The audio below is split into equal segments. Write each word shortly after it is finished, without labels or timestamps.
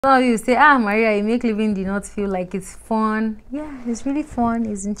Some of you say, ah, Maria, you make living do not feel like it's fun. Yeah, it's really fun.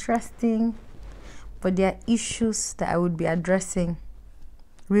 It's interesting. But there are issues that I would be addressing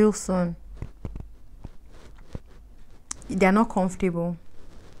real soon. They're not comfortable.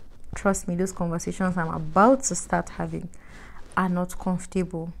 Trust me, those conversations I'm about to start having are not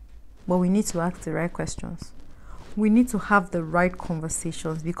comfortable. But we need to ask the right questions. We need to have the right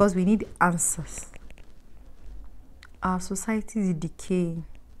conversations because we need answers. Our society is decaying.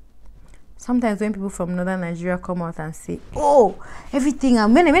 Sometimes when people from northern Nigeria come out and say, oh, everything,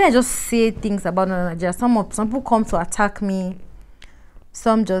 and when I just say things about northern Nigeria, some people come to attack me.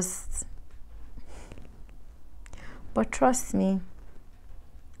 Some just... But trust me,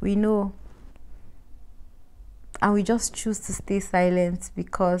 we know. And we just choose to stay silent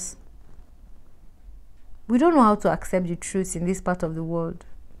because we don't know how to accept the truth in this part of the world.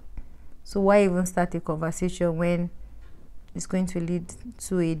 So why even start a conversation when it's going to lead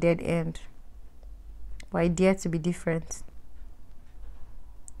to a dead end? But I dare to be different.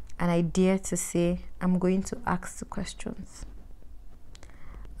 And I dare to say, I'm going to ask the questions.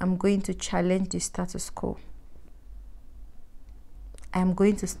 I'm going to challenge the status quo. I'm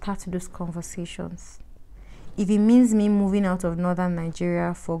going to start those conversations. If it means me moving out of northern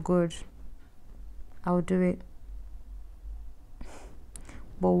Nigeria for good, I'll do it.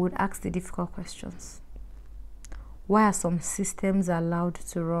 But we'll ask the difficult questions. Why are some systems allowed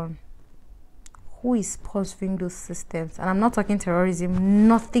to run? Who is sponsoring those systems? And I'm not talking terrorism,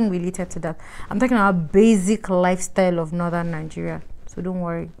 nothing related to that. I'm talking about basic lifestyle of northern Nigeria. So don't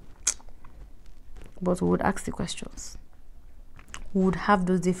worry. But we would ask the questions. We would have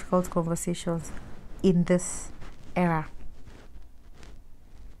those difficult conversations in this era.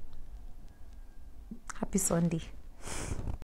 Happy Sunday.